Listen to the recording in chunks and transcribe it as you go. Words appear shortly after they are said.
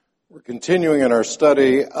We're continuing in our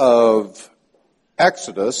study of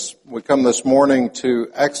Exodus. We come this morning to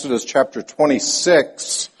Exodus chapter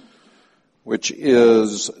 26, which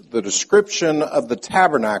is the description of the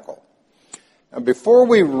tabernacle. And before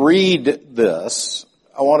we read this,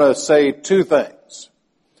 I want to say two things.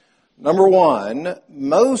 Number one,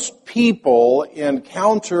 most people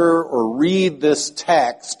encounter or read this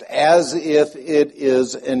text as if it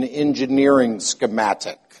is an engineering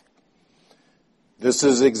schematic. This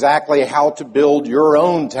is exactly how to build your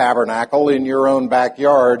own tabernacle in your own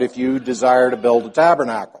backyard if you desire to build a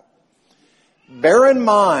tabernacle. Bear in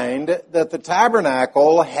mind that the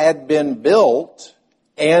tabernacle had been built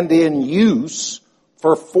and in use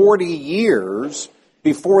for 40 years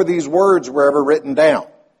before these words were ever written down.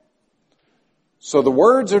 So the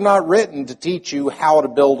words are not written to teach you how to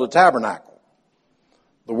build a tabernacle.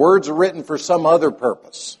 The words are written for some other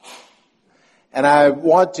purpose. And I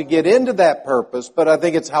want to get into that purpose, but I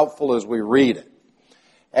think it's helpful as we read it.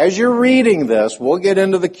 As you're reading this, we'll get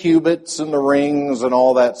into the cubits and the rings and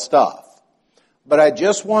all that stuff. But I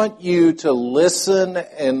just want you to listen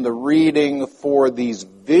in the reading for these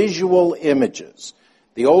visual images.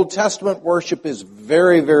 The Old Testament worship is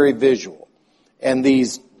very, very visual. And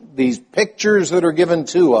these pictures that are given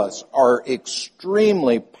to us are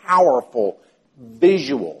extremely powerful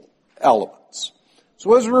visual elements.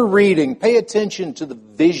 So as we're reading, pay attention to the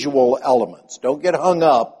visual elements. Don't get hung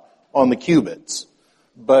up on the cubits,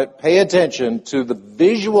 but pay attention to the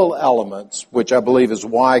visual elements, which I believe is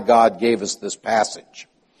why God gave us this passage.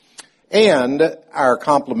 And our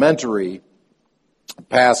complementary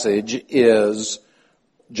passage is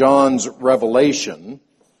John's Revelation,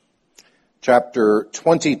 chapter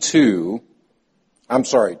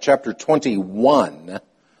 21,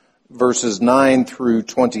 verses 9 through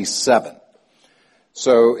 27.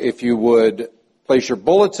 So if you would place your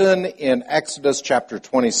bulletin in Exodus chapter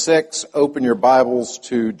 26, open your Bibles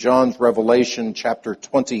to John's Revelation chapter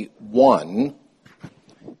 21,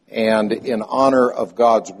 and in honor of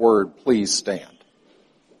God's Word, please stand.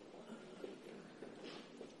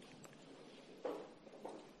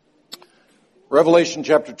 Revelation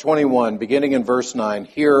chapter 21, beginning in verse 9,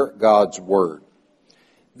 hear God's Word.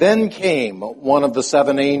 Then came one of the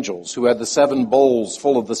seven angels who had the seven bowls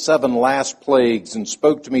full of the seven last plagues and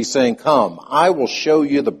spoke to me saying, Come, I will show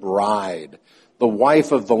you the bride, the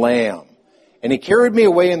wife of the Lamb. And he carried me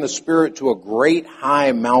away in the Spirit to a great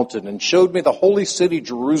high mountain and showed me the holy city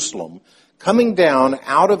Jerusalem coming down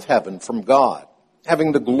out of heaven from God,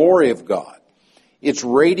 having the glory of God. Its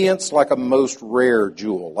radiance like a most rare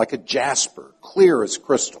jewel, like a jasper, clear as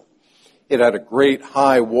crystal. It had a great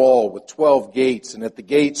high wall with 12 gates, and at the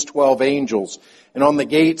gates 12 angels, and on the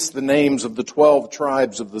gates the names of the 12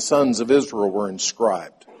 tribes of the sons of Israel were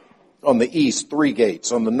inscribed. On the east 3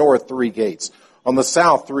 gates, on the north 3 gates, on the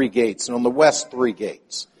south 3 gates, and on the west 3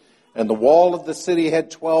 gates. And the wall of the city had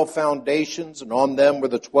 12 foundations, and on them were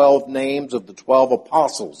the 12 names of the 12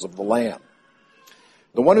 apostles of the Lamb.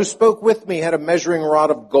 The one who spoke with me had a measuring rod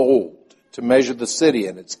of gold to measure the city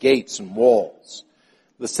and its gates and walls.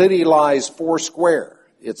 The city lies 4 square,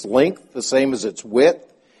 its length the same as its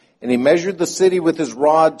width, and he measured the city with his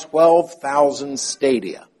rod 12,000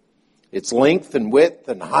 stadia. Its length and width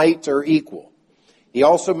and height are equal. He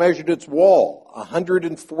also measured its wall,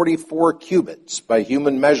 144 cubits by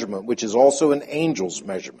human measurement, which is also an angel's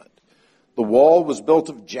measurement. The wall was built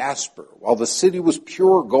of jasper, while the city was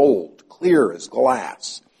pure gold, clear as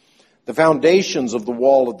glass. The foundations of the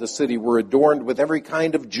wall of the city were adorned with every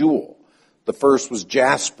kind of jewel. The first was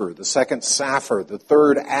jasper, the second sapphire, the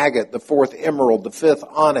third agate, the fourth emerald, the fifth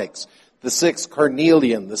onyx, the sixth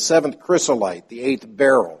carnelian, the seventh chrysolite, the eighth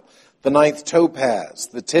beryl, the ninth topaz,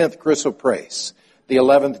 the 10th chrysoprase, the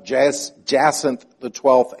 11th jacinth, the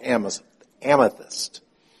 12th amethyst.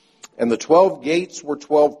 And the 12 gates were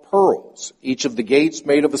 12 pearls, each of the gates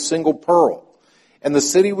made of a single pearl. And the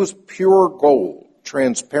city was pure gold,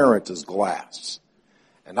 transparent as glass.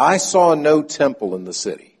 And I saw no temple in the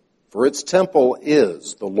city. For its temple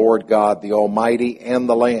is the Lord God, the Almighty, and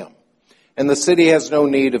the Lamb. And the city has no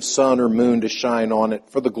need of sun or moon to shine on it,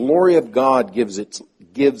 for the glory of God gives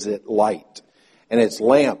it light, and its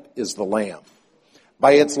lamp is the Lamb.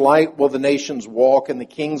 By its light will the nations walk, and the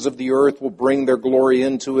kings of the earth will bring their glory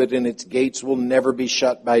into it, and its gates will never be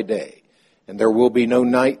shut by day, and there will be no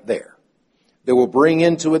night there. They will bring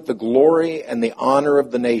into it the glory and the honor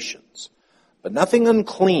of the nations, but nothing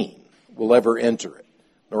unclean will ever enter it,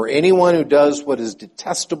 nor anyone who does what is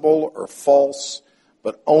detestable or false,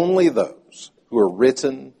 but only those who are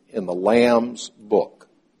written in the Lamb's book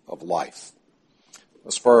of life.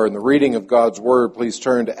 Thus far in the reading of God's Word, please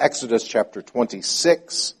turn to Exodus chapter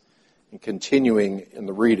 26 and continuing in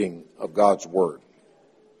the reading of God's Word.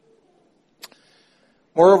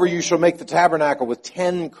 Moreover, you shall make the tabernacle with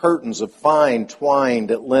 10 curtains of fine twined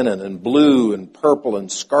linen and blue and purple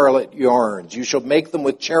and scarlet yarns. You shall make them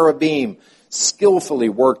with cherubim skillfully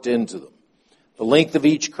worked into them. The length of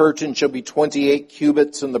each curtain shall be 28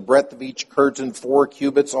 cubits, and the breadth of each curtain 4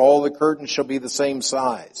 cubits. All the curtains shall be the same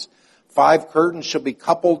size. 5 curtains shall be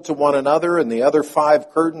coupled to one another, and the other 5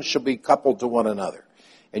 curtains shall be coupled to one another.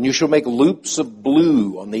 And you shall make loops of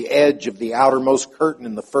blue on the edge of the outermost curtain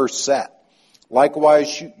in the first set.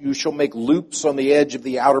 Likewise, you shall make loops on the edge of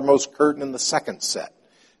the outermost curtain in the second set.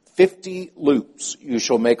 50 loops you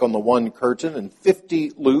shall make on the one curtain, and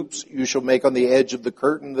 50 loops you shall make on the edge of the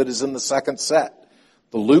curtain that is in the second set.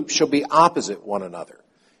 The loops shall be opposite one another.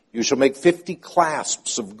 You shall make 50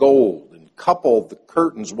 clasps of gold, and couple the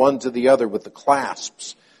curtains one to the other with the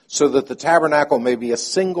clasps, so that the tabernacle may be a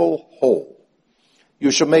single whole.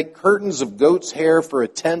 You shall make curtains of goat's hair for a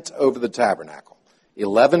tent over the tabernacle.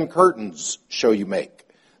 11 curtains shall you make.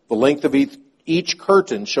 The length of each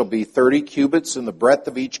curtain shall be 30 cubits, and the breadth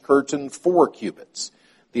of each curtain 4 cubits.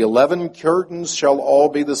 The 11 curtains shall all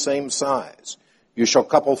be the same size. You shall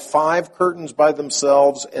couple 5 curtains by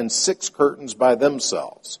themselves and 6 curtains by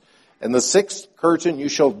themselves. And the 6th curtain you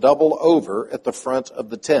shall double over at the front of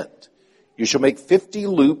the tent. You shall make 50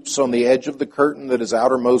 loops on the edge of the curtain that is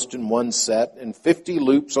outermost in one set, and 50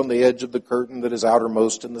 loops on the edge of the curtain that is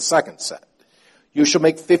outermost in the second set. You shall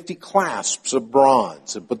make 50 clasps of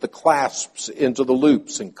bronze, and put the clasps into the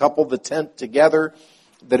loops, and couple the tent together,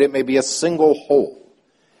 that it may be a single whole.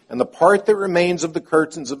 And the part that remains of the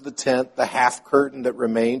curtains of the tent, the half curtain that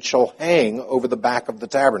remains, shall hang over the back of the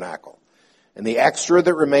tabernacle. And the extra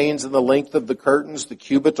that remains in the length of the curtains, the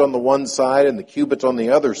cubit on the one side and the cubit on the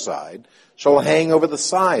other side, shall hang over the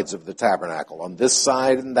sides of the tabernacle, on this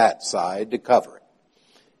side and that side, to cover it.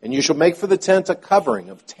 And you shall make for the tent a covering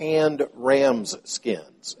of tanned ram's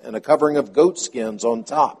skins, and a covering of goat skins on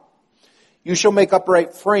top. You shall make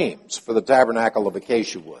upright frames for the tabernacle of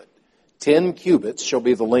acacia wood. 10 cubits shall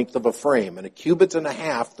be the length of a frame, and a cubit and a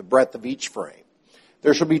half the breadth of each frame.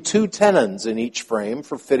 There shall be 2 tenons in each frame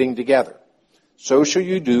for fitting together. So shall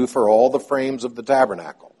you do for all the frames of the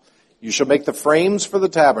tabernacle. You shall make the frames for the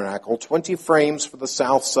tabernacle, 20 frames for the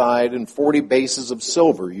south side, and 40 bases of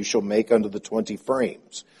silver you shall make under the 20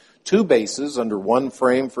 frames. 2 bases under one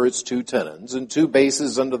frame for its 2 tenons, and 2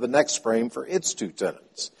 bases under the next frame for its 2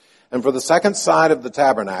 tenons. And for the second side of the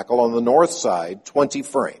tabernacle, on the north side, 20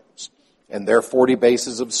 frames, and their 40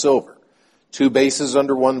 bases of silver. 2 bases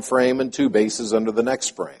under one frame, and 2 bases under the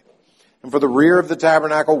next frame. And for the rear of the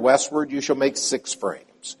tabernacle westward, you shall make 6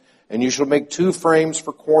 frames. And you shall make 2 frames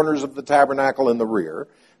for corners of the tabernacle in the rear.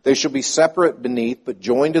 They shall be separate beneath, but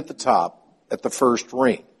joined at the top at the first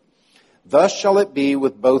ring. Thus shall it be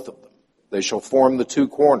with both of them. They shall form the 2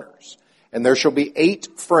 corners. And there shall be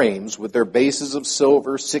 8 frames with their bases of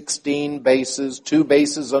silver, 16 bases, 2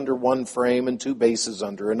 bases under one frame, and 2 bases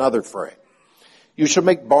under another frame. You shall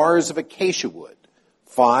make bars of acacia wood,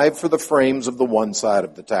 5 for the frames of the one side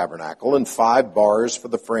of the tabernacle, and 5 bars for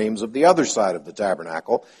the frames of the other side of the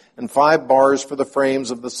tabernacle, and 5 bars for the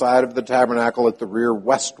frames of the side of the tabernacle at the rear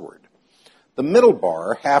westward. The middle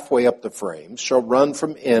bar, halfway up the frames, shall run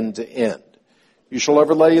from end to end. You shall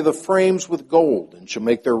overlay the frames with gold, and shall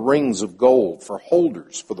make their rings of gold for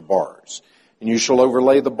holders for the bars. And you shall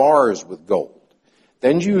overlay the bars with gold.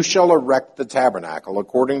 Then you shall erect the tabernacle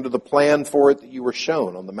according to the plan for it that you were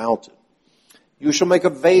shown on the mountain. You shall make a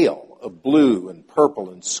veil of blue and purple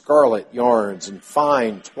and scarlet yarns and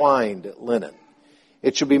fine twined linen.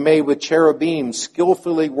 It shall be made with cherubim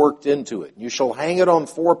skillfully worked into it. You shall hang it on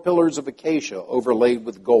 4 pillars of acacia overlaid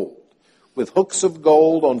with gold, with hooks of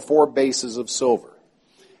gold on 4 bases of silver.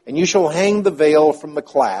 And you shall hang the veil from the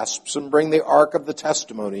clasps and bring the ark of the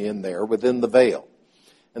testimony in there within the veil.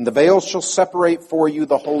 And the veil shall separate for you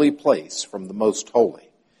the holy place from the most holy.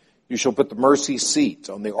 You shall put the mercy seat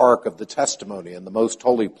on the ark of the testimony in the most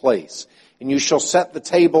holy place. And you shall set the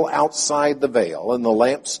table outside the veil, and the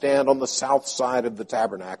lampstand on the south side of the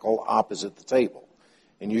tabernacle opposite the table.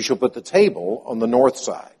 And you shall put the table on the north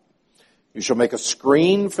side. You shall make a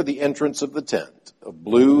screen for the entrance of the tent, of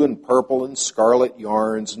blue and purple and scarlet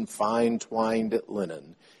yarns and fine twined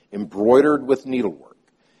linen, embroidered with needlework.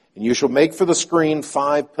 And you shall make for the screen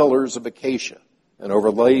 5 pillars of acacia, and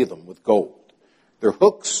overlay them with gold. Their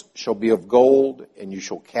hooks shall be of gold, and you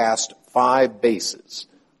shall cast 5 bases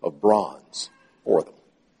of bronze for them.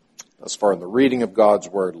 Thus far in the reading of God's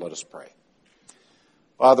word, let us pray.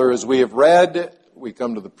 Father, as we have read, we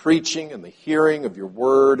come to the preaching and the hearing of your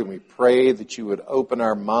word, and we pray that you would open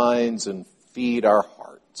our minds and feed our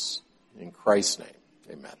hearts. In Christ's name,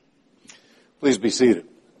 amen. Please be seated.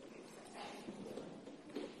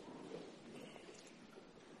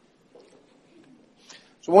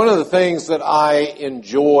 So one of the things that I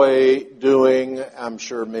enjoy doing, I'm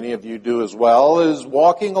sure many of you do as well, is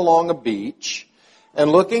walking along a beach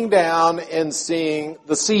and looking down and seeing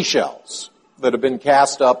the seashells that have been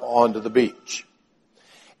cast up onto the beach.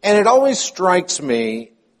 And it always strikes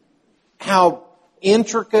me how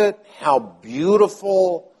intricate, how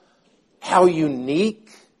beautiful, how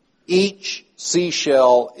unique each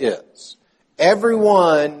seashell is. Every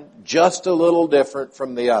one just a little different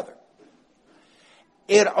from the other.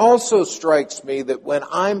 It also strikes me that when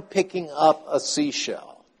I'm picking up a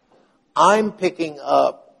seashell, I'm picking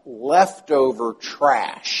up leftover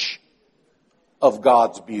trash of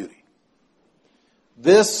God's beauty.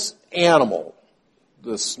 This animal,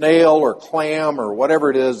 the snail or clam or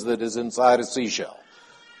whatever it is that is inside a seashell,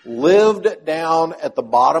 lived down at the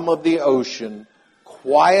bottom of the ocean,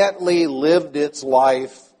 quietly lived its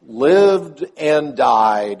life, lived and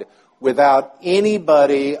died without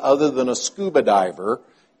anybody other than a scuba diver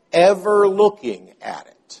ever looking at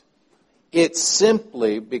it. It's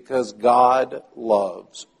simply because God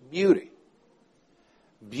loves beauty.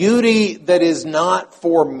 Beauty that is not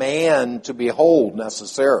for man to behold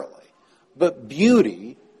necessarily, but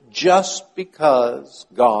beauty just because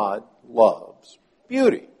God loves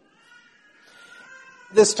beauty.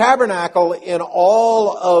 This tabernacle, in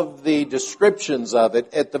all of the descriptions of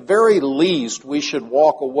it, at the very least, we should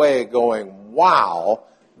walk away going, wow,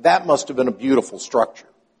 that must have been a beautiful structure.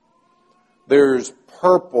 There's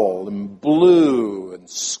purple and blue and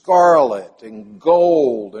scarlet and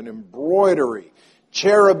gold and embroidery,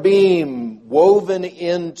 cherubim woven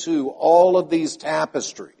into all of these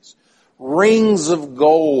tapestries, rings of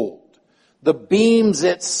gold, the beams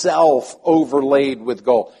itself overlaid with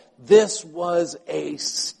gold. This was a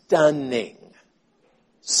stunning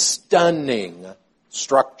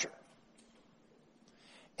structure.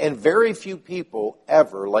 And very few people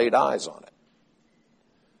ever laid eyes on it.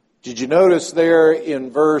 Did you notice there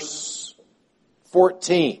in verse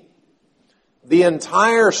 14? The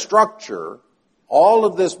entire structure, all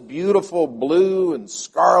of this beautiful blue and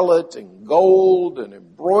scarlet and gold and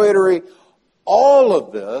embroidery, all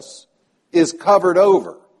of this is covered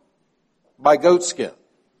over by goatskin,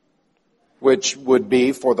 which would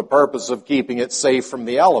be for the purpose of keeping it safe from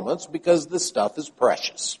the elements because this stuff is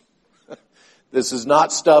precious. This is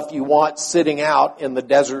not stuff you want sitting out in the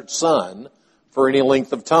desert sun for any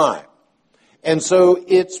length of time. And so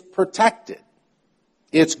it's protected.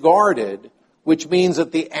 It's guarded, which means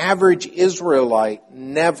that the average Israelite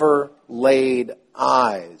never laid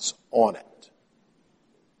eyes on it.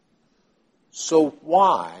 So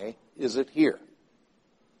why is it here?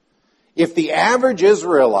 If the average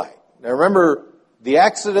Israelite, now remember, the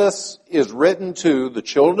Exodus is written to the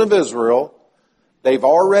children of Israel. They've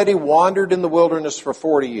already wandered in the wilderness for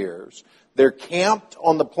 40 years. They're camped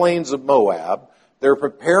on the plains of Moab. They're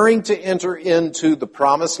preparing to enter into the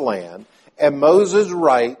promised land. And Moses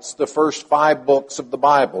writes the first 5 books of the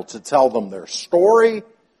Bible to tell them their story,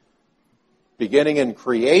 beginning in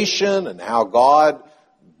creation and how God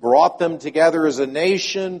brought them together as a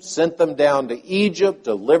nation, sent them down to Egypt,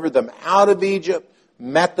 delivered them out of Egypt,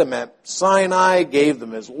 met them at Sinai, gave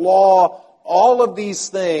them His law, all of these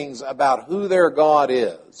things about who their God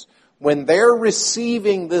is. When they're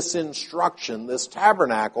receiving this instruction, this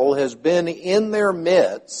tabernacle has been in their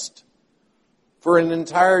midst for an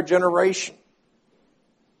entire generation.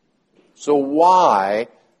 So why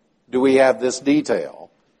do we have this detail?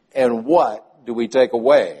 And what do we take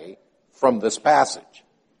away from this passage?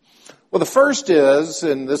 Well, the first is,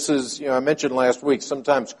 and this is, I mentioned last week,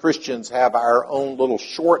 sometimes Christians have our own little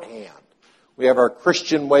shorthand. We have our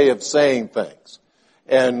Christian way of saying things.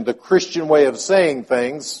 And the Christian way of saying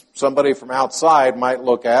things, somebody from outside might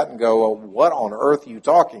look at and go, well, what on earth are you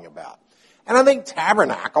talking about? And I think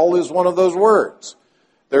tabernacle is one of those words.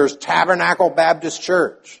 There's Tabernacle Baptist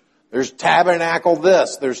Church. There's tabernacle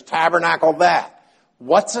this. There's tabernacle that.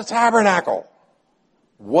 What's a tabernacle?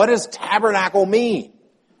 What does tabernacle mean?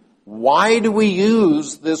 Why do we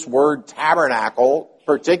use this word tabernacle,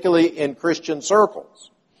 particularly in Christian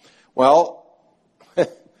circles? Well,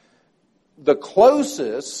 the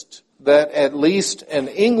closest that at least an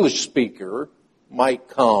English speaker might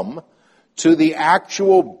come to the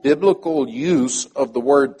actual biblical use of the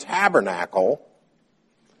word tabernacle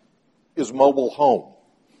is mobile home.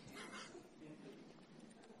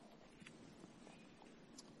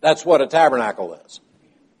 That's what a tabernacle is.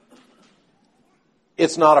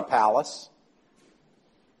 It's not a palace.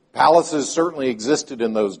 Palaces certainly existed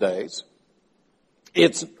in those days.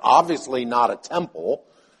 It's obviously not a temple.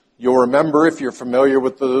 You'll remember, if you're familiar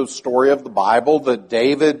with the story of the Bible, that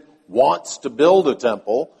David wants to build a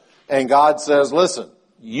temple, and God says, listen,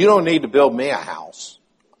 you don't need to build me a house.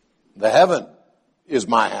 The heaven is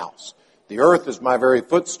my house. The earth is my very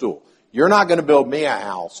footstool. You're not going to build me a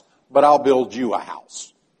house, but I'll build you a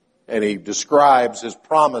house. And he describes his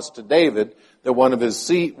promise to David that one of his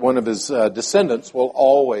descendants will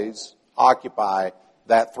always occupy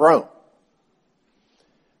that throne.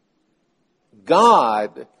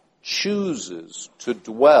 God chooses to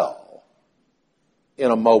dwell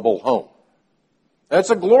in a mobile home.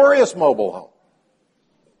 That's a glorious mobile home.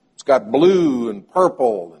 It's got blue and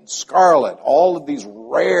purple and scarlet, all of these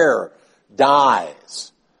rare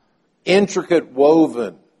dyes, intricately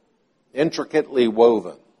woven,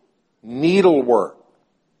 needlework,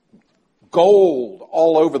 gold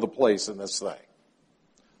all over the place in this thing.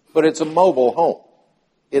 But it's a mobile home.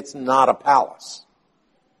 It's not a palace.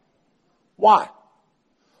 Why?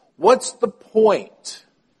 What's the point?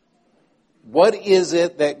 What is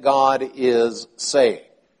it that God is saying?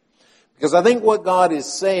 Because I think what God is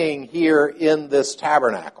saying here in this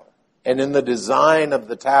tabernacle and in the design of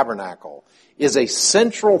the tabernacle is a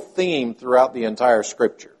central theme throughout the entire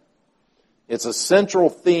Scripture. It's a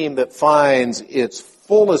central theme that finds its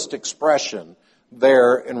fullest expression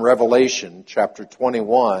there in Revelation chapter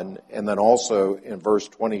 21 and then also in verse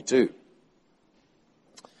 22.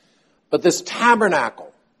 But this tabernacle,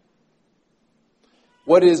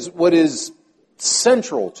 what is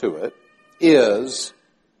central to it is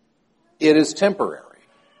temporary.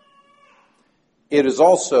 It is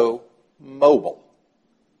also mobile.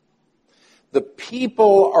 The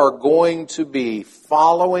people are going to be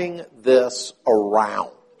following this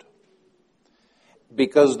around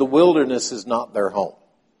because the wilderness is not their home.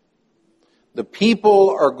 The people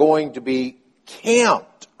are going to be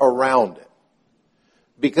camped around it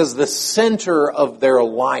because the center of their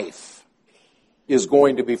life is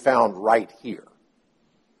going to be found right here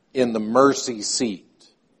in the mercy seat,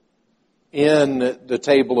 in the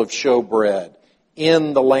table of showbread,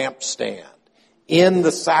 in the lampstand, in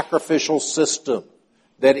the sacrificial system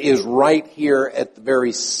that is right here at the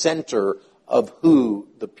very center of who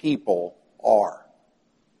the people are.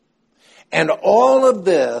 And all of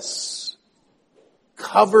this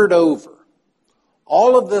covered over,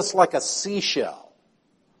 all of this like a seashell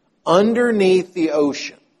underneath the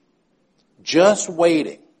ocean, just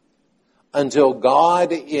waiting until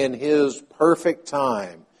God in His perfect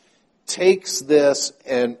time takes this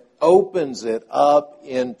and opens it up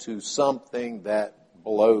into something that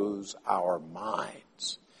blows our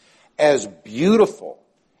minds. As beautiful,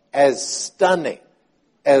 as stunning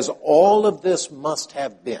as all of this must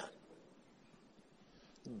have been,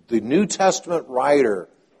 the New Testament writer,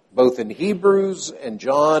 both in Hebrews and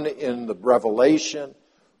John in the Revelation,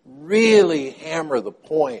 really hammer the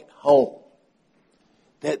point home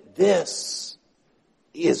that this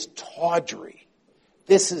is tawdry.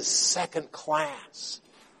 This is second class.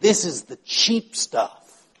 This is the cheap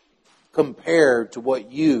stuff compared to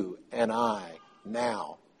what you and I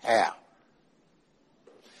now have.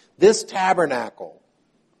 This tabernacle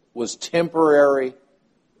was temporary.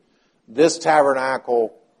 This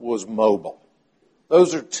tabernacle was mobile.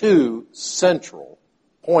 Those are two central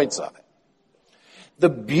points of it. The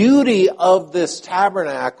beauty of this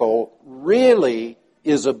tabernacle really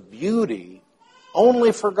is a beauty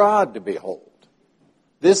only for God to behold.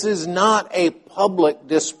 This is not a public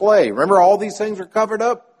display. Remember, all these things are covered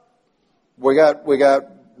up? We got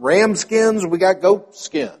ram skins, we got goat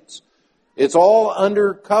skins. It's all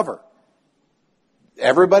undercover.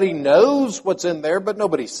 Everybody knows what's in there, but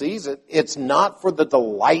nobody sees it. It's not for the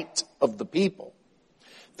delight of the people.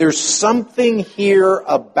 There's something here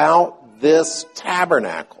about this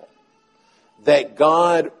tabernacle that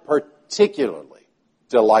God particularly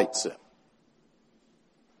delights in.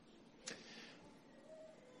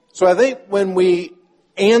 So I think when we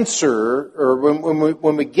answer, or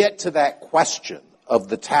when we get to that question of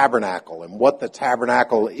the tabernacle and what the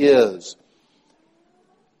tabernacle is,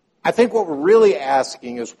 I think what we're really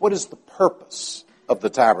asking is, what is the purpose of the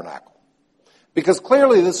tabernacle? Because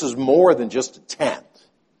clearly this is more than just a tent.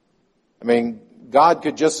 I mean, God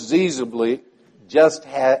could just as easily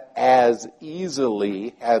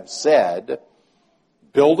have said,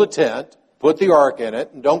 build a tent, put the ark in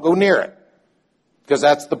it, and don't go near it. Because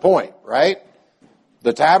that's the point, right?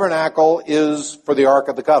 The tabernacle is for the Ark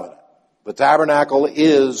of the Covenant. The tabernacle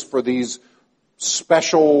is for these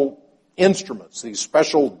special instruments, these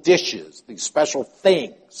special dishes, these special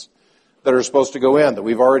things that are supposed to go in that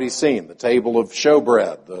we've already seen. The table of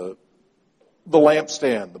showbread, the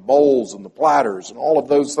lampstand, the bowls and the platters and all of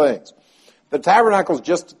those things. The tabernacle is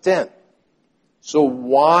just a tent. So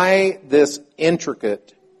why this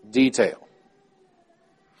intricate detail?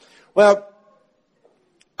 Well,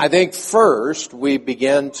 I think first we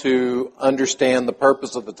begin to understand the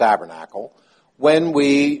purpose of the tabernacle when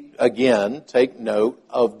we, again, take note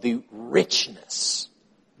of the richness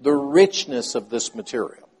of this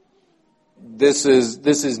material. This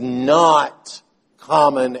is not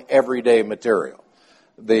common everyday material.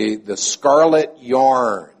 The scarlet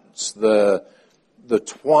yarns, the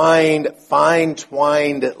fine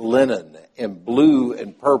twined linen in blue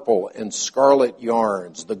and purple and scarlet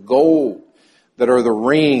yarns, the gold that are the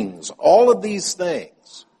rings, all of these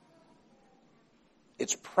things,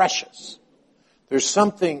 it's precious. There's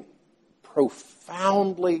something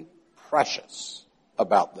profoundly precious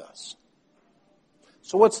about this.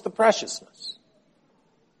 So what's the preciousness?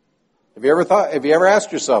 Have you ever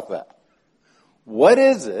asked yourself that? What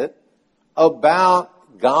is it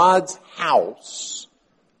about God's house?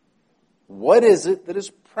 What is it that is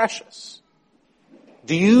precious?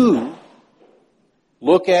 Do you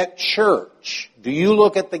look at church? Do you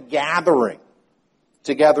look at the gathering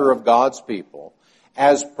together of God's people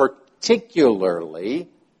as particularly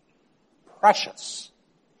precious?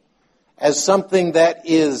 As something that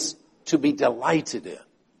is to be delighted in?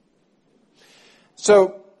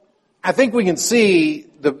 So, I think we can see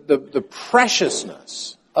the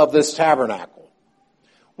preciousness of this tabernacle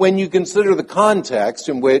when you consider the context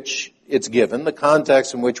in which it's given, the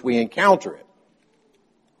context in which we encounter it.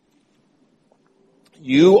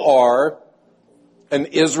 You are an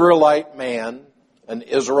Israelite man, an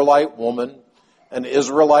Israelite woman, an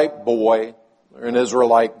Israelite boy, or an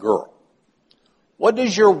Israelite girl. What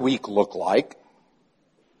does your week look like?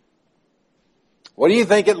 What do you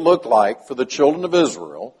think it looked like for the children of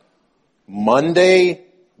Israel Monday,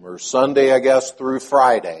 or Sunday, I guess, through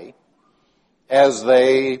Friday, as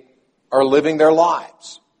they are living their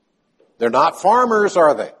lives? They're not farmers,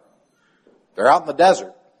 are they? They're out in the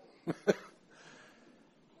desert.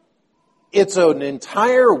 It's an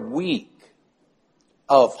entire week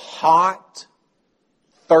of hot,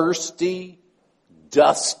 thirsty,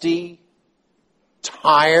 dusty,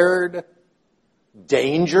 tired,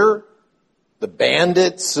 danger. The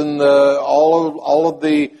bandits and all of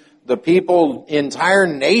the people, entire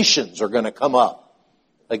nations are going to come up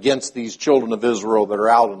against these children of Israel that are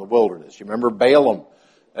out in the wilderness. You remember Balaam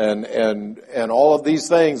and all of these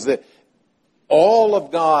things, that all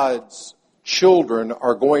of God's children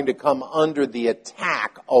are going to come under the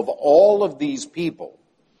attack of all of these people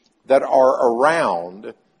that are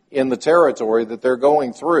around in the territory that they're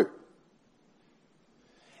going through.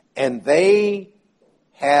 And they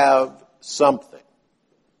have something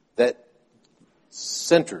that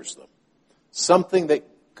centers them, something that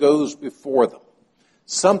goes before them,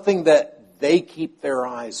 something that they keep their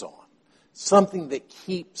eyes on, something that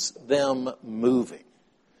keeps them moving,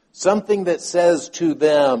 something that says to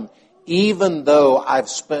them, even though I've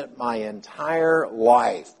spent my entire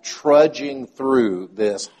life trudging through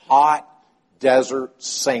this hot desert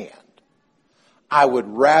sand, I would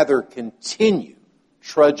rather continue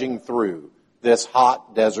trudging through this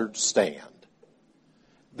hot desert stand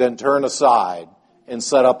than turn aside and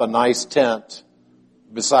set up a nice tent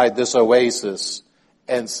beside this oasis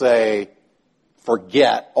and say,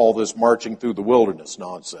 forget all this marching through the wilderness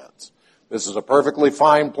nonsense. This is a perfectly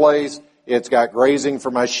fine place. It's got grazing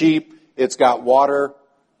for my sheep. It's got water.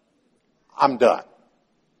 I'm done.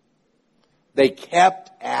 They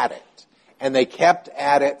kept at it. And they kept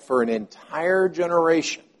at it for an entire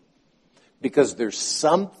generation. Because there's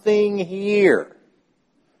something here.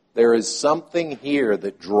 There is something here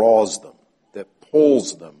that draws them, that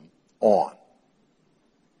pulls them on.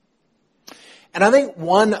 And I think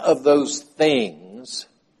one of those things,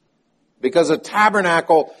 because a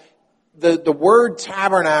tabernacle, the word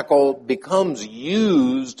tabernacle becomes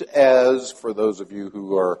used as, for those of you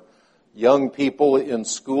who are young people in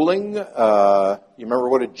schooling, you remember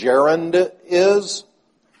what a gerund is?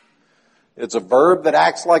 It's a verb that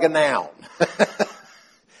acts like a noun.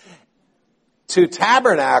 To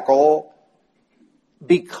tabernacle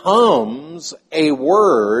becomes a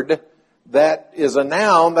word that is a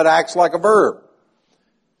noun that acts like a verb.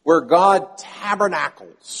 Where God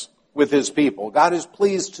tabernacles with His people. God is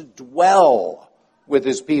pleased to dwell with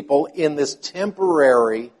His people in this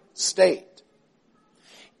temporary state.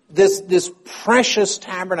 This precious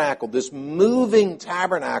tabernacle, this moving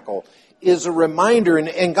tabernacle, is a reminder,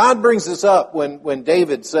 and God brings this up when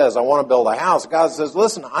David says, I want to build a house. God says,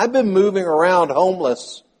 listen, I've been moving around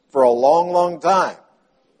homeless for a long, long time.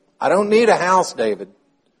 I don't need a house, David.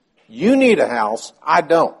 You need a house. I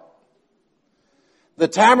don't. The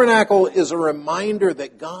tabernacle is a reminder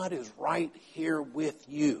that God is right here with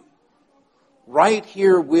you. right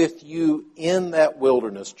here with you in that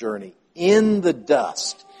wilderness journey, in the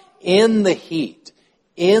dust, in the heat,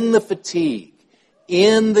 in the fatigue,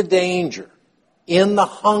 in the danger, in the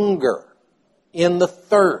hunger, in the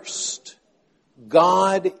thirst.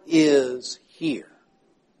 God is here,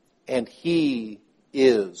 and He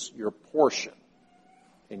is your portion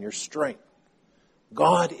and your strength.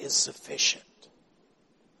 God is sufficient.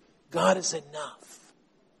 God is enough.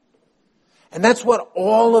 And that's what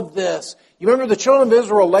all of this, you remember the children of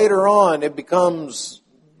Israel later on, they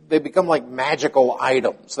become like magical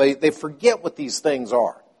items. They forget what these things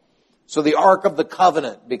are. So the Ark of the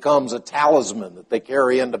Covenant becomes a talisman that they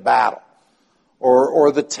carry into battle.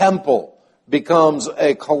 Or the temple becomes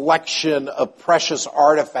a collection of precious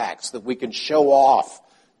artifacts that we can show off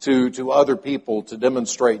to other people to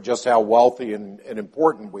demonstrate just how wealthy and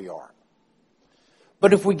important we are.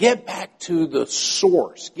 But if we get back to the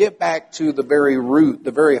source, get back to the very root, the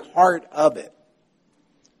very heart of it,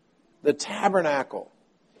 the tabernacle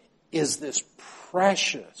is this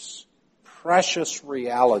precious, precious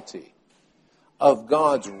reality of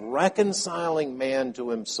God's reconciling man to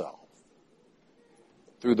Himself.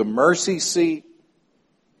 Through the mercy seat,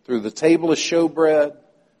 through the table of showbread,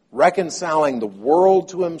 reconciling the world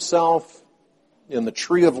to Himself in the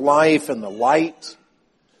tree of life and the light,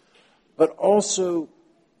 but also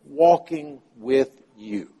walking with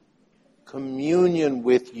you, communion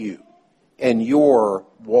with you, and your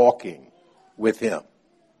walking with Him.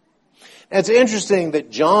 Now, it's interesting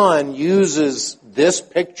that John uses this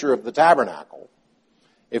picture of the tabernacle.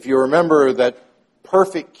 If you remember that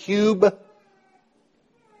perfect cube,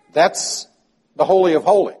 that's the Holy of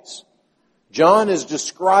Holies. John is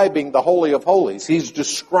describing the Holy of Holies. He's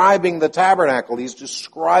describing the tabernacle. He's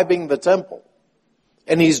describing the temple.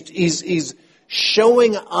 And he's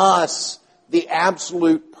showing us the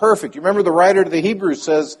absolute perfect. You remember the writer to the Hebrews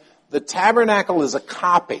says the tabernacle is a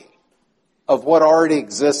copy of what already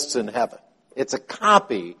exists in heaven. It's a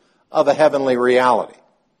copy of a heavenly reality.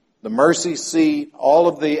 The mercy seat, all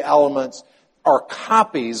of the elements are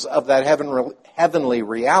copies of that heavenly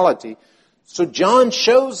reality. So John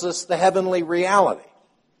shows us the heavenly reality.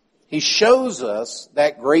 He shows us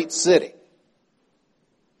that great city.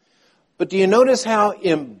 But do you notice how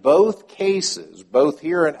in both cases, both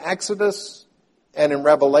here in Exodus and in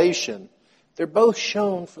Revelation, they're both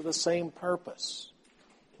shown for the same purpose?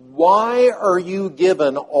 Why are you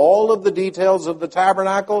given all of the details of the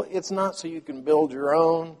tabernacle? It's not so you can build your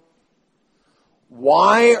own.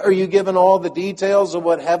 Why are you given all the details of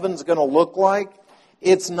what heaven's going to look like?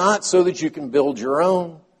 It's not so that you can build your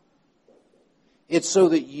own. It's so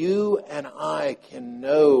that you and I can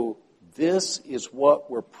know this is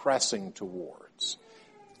what we're pressing towards.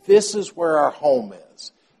 This is where our home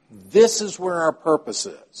is. This is where our purpose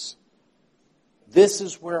is. This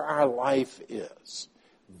is where our life is.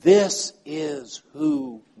 This is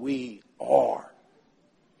who we are.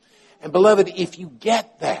 And beloved, if you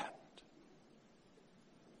get that,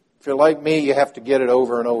 if you're like me, you have to get it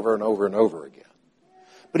over and over and over and over again.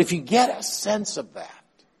 But if you get a sense of that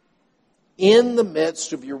in the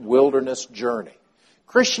midst of your wilderness journey,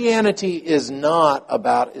 Christianity is not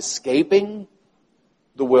about escaping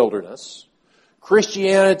the wilderness.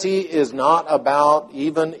 Christianity is not about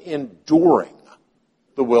even enduring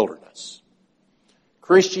the wilderness.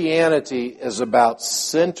 Christianity is about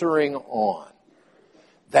centering on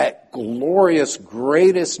that glorious,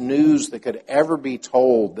 greatest news that could ever be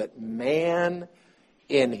told, that man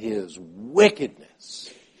in his wickedness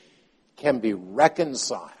can be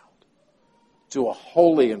reconciled to a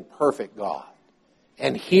holy and perfect God.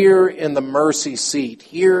 And here in the mercy seat,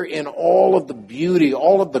 here in all of the beauty,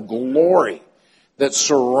 all of the glory that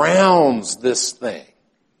surrounds this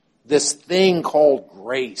thing called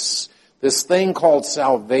grace, this thing called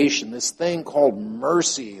salvation, this thing called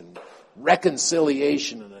mercy and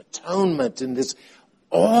reconciliation and atonement, and this,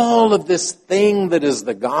 all of this thing that is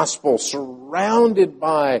the gospel, surrounded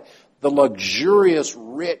by the luxurious,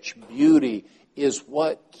 rich beauty, is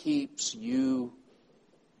what keeps you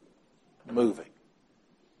moving.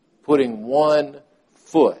 Putting one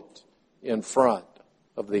foot in front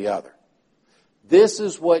of the other. This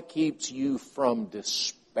is what keeps you from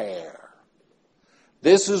despair.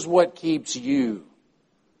 This is what keeps you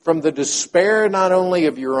from the despair not only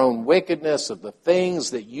of your own wickedness, of the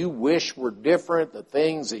things that you wish were different, the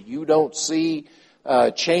things that you don't see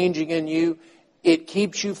changing in you. It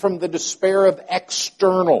keeps you from the despair of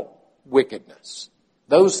external wickedness.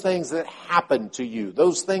 Those things that happen to you,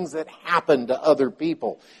 those things that happen to other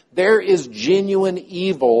people. There is genuine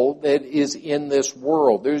evil that is in this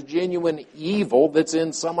world. There's genuine evil that's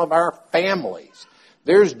in some of our families.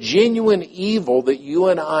 There's genuine evil that you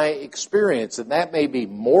and I experience, and that may be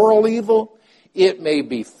moral evil. It may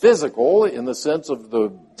be physical in the sense of the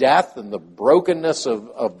death and the brokenness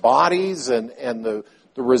of bodies and the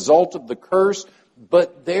result of the curse.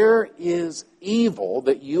 But there is evil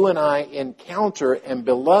that you and I encounter, and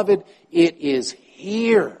beloved, it is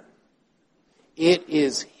here. It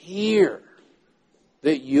is here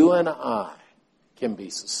that you and I can be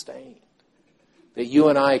sustained, that you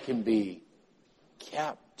and I can be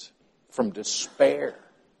kept from despair,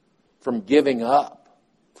 from giving up,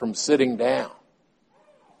 from sitting down.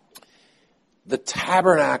 The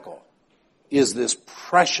tabernacle is this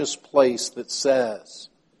precious place that says,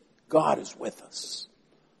 God is with us.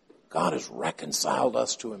 God has reconciled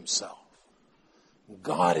us to himself.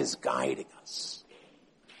 God is guiding us.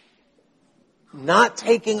 Not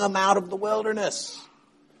taking them out of the wilderness.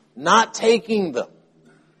 Not taking them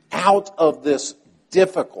out of this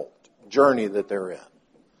difficult journey that they're in.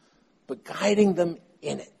 But guiding them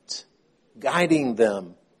in it. Guiding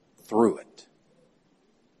them through it.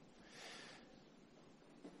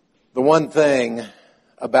 The one thing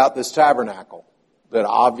about this tabernacle that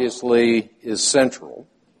obviously is central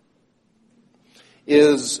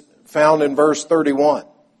is found in verse 31.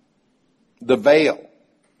 The veil.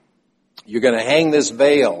 You're going to hang this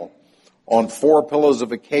veil on 4 pillars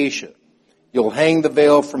of acacia. You'll hang the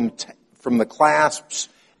veil from the clasps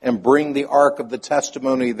and bring the ark of the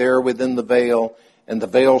testimony there within the veil, and the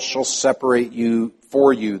veil shall separate you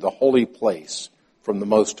for you the holy place from the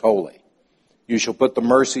most holy. You shall put the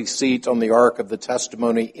mercy seat on the ark of the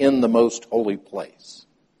testimony in the most holy place.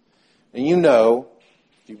 And you know,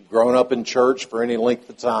 if you've grown up in church for any length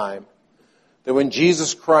of time, that when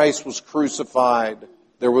Jesus Christ was crucified,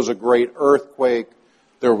 there was a great earthquake,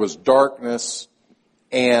 there was darkness,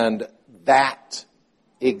 and that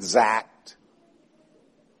exact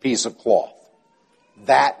piece of cloth,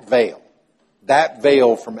 that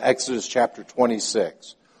veil from Exodus chapter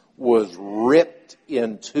 26 was ripped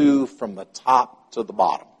in two from the top to the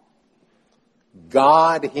bottom.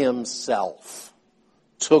 God himself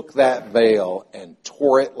took that veil and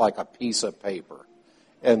tore it like a piece of paper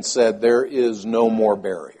and said, there is no more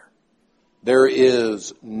barrier. There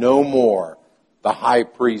is no more the high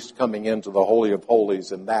priest coming into the Holy of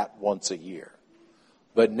Holies, and that once a year.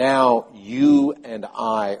 But now you and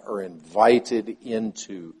I are invited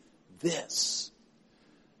into this.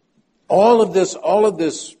 All of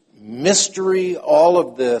this mystery, all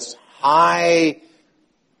of this high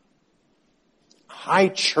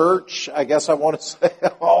church, I guess I want to say,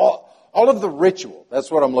 all of the ritual, that's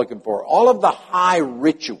what I'm looking for, all of the high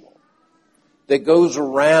ritual that goes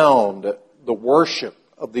around the worship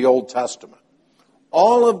of the Old Testament.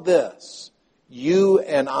 All of this, you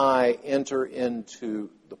and I enter into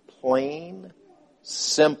the plain,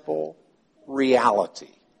 simple reality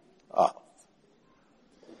of.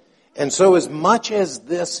 And so as much as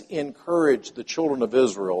this encouraged the children of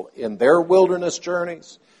Israel in their wilderness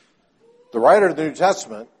journeys, the writer of the New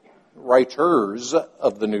Testament, writers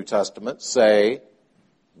of the New Testament say,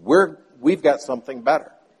 we've got something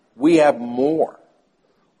better. We have more.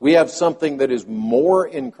 We have something that is more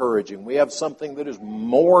encouraging. We have something that is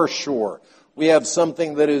more sure. We have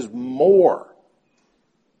something that is more.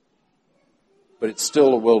 But it's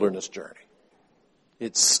still a wilderness journey.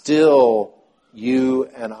 It's still you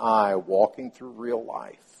and I walking through real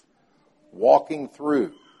life. Walking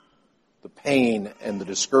through the pain and the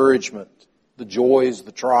discouragement, the joys,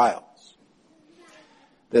 the trials.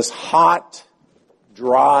 This hot,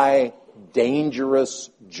 dry, dangerous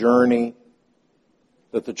journey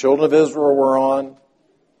that the children of Israel were on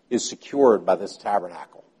is secured by this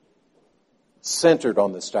tabernacle. Centered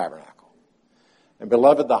on this tabernacle. And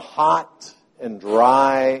beloved, the hot and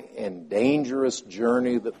dry and dangerous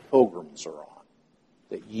journey that pilgrims are on,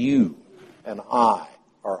 that you and I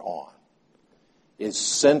are on, is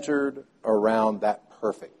centered around that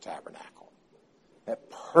perfect tabernacle.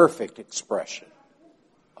 That perfect expression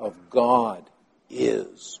of God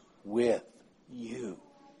is with you.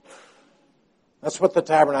 That's what the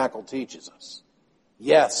tabernacle teaches us.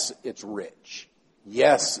 Yes, it's rich.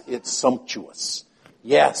 Yes, it's sumptuous.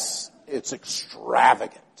 Yes, it's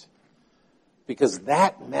extravagant. Because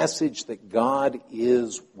that message that God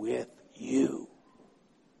is with you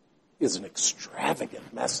is an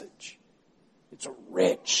extravagant message. It's a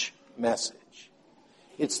rich message.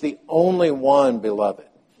 It's the only one, beloved.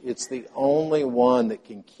 It's the only one that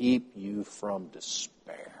can keep you from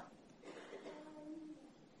despair.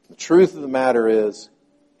 The truth of the matter is,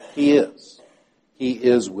 He is. He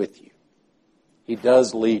is with you. He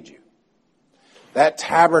does lead you. That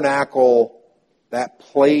tabernacle, that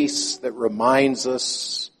place that reminds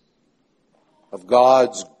us of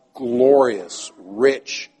God's glorious,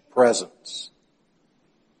 rich presence.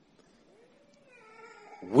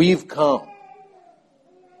 We've come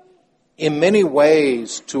in many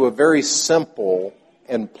ways to a very simple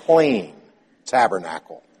and plain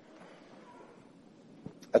tabernacle.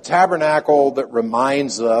 A tabernacle that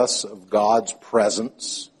reminds us of God's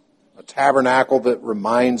presence. A tabernacle that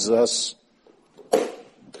reminds us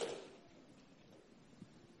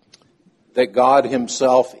that God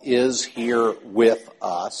Himself is here with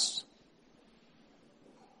us.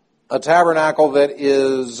 A tabernacle that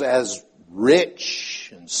is as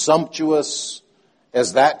rich and sumptuous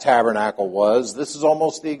as that tabernacle was. This is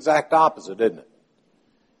almost the exact opposite, isn't it?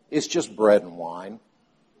 It's just bread and wine.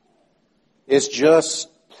 It's just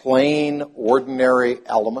plain, ordinary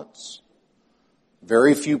elements.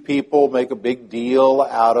 Very few people make a big deal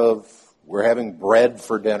out of, we're having bread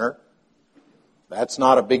for dinner. That's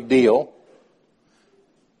not a big deal.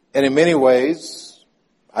 And in many ways,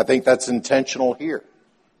 I think that's intentional here.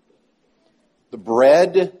 The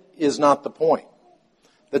bread is not the point.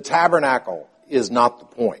 The tabernacle is not the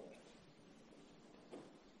point.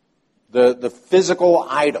 The physical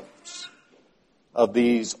items of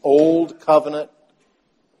these old covenant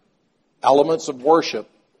elements of worship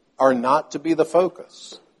are not to be the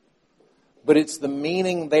focus. But it's the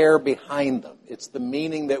meaning there behind them. It's the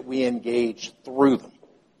meaning that we engage through them.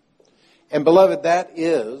 And beloved, that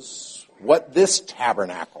is what this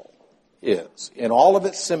tabernacle is. In all of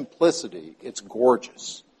its simplicity, it's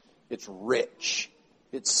gorgeous. It's rich.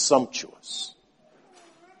 It's sumptuous.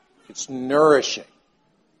 It's nourishing.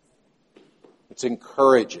 It's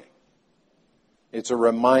encouraging. It's a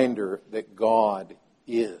reminder that God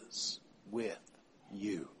is with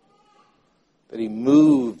you. That He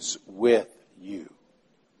moves with you.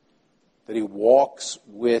 That He walks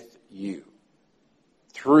with you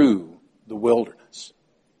through the wilderness.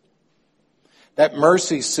 That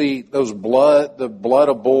mercy seat, the blood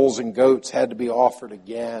of bulls and goats had to be offered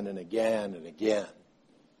again and again and again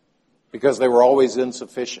because they were always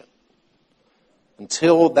insufficient.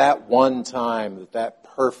 Until that one time that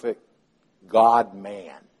perfect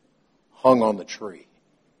God-man hung on the tree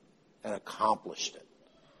and accomplished it.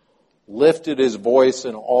 Lifted His voice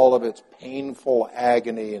in all of its painful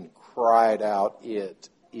agony and cried out, "It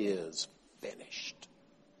is finished."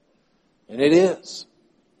 And it is.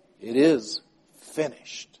 It is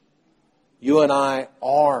finished. You and I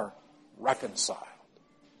are reconciled.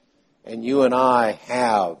 And you and I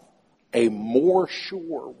have a more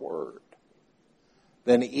sure word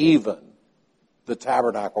than even the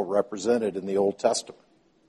tabernacle represented in the Old Testament.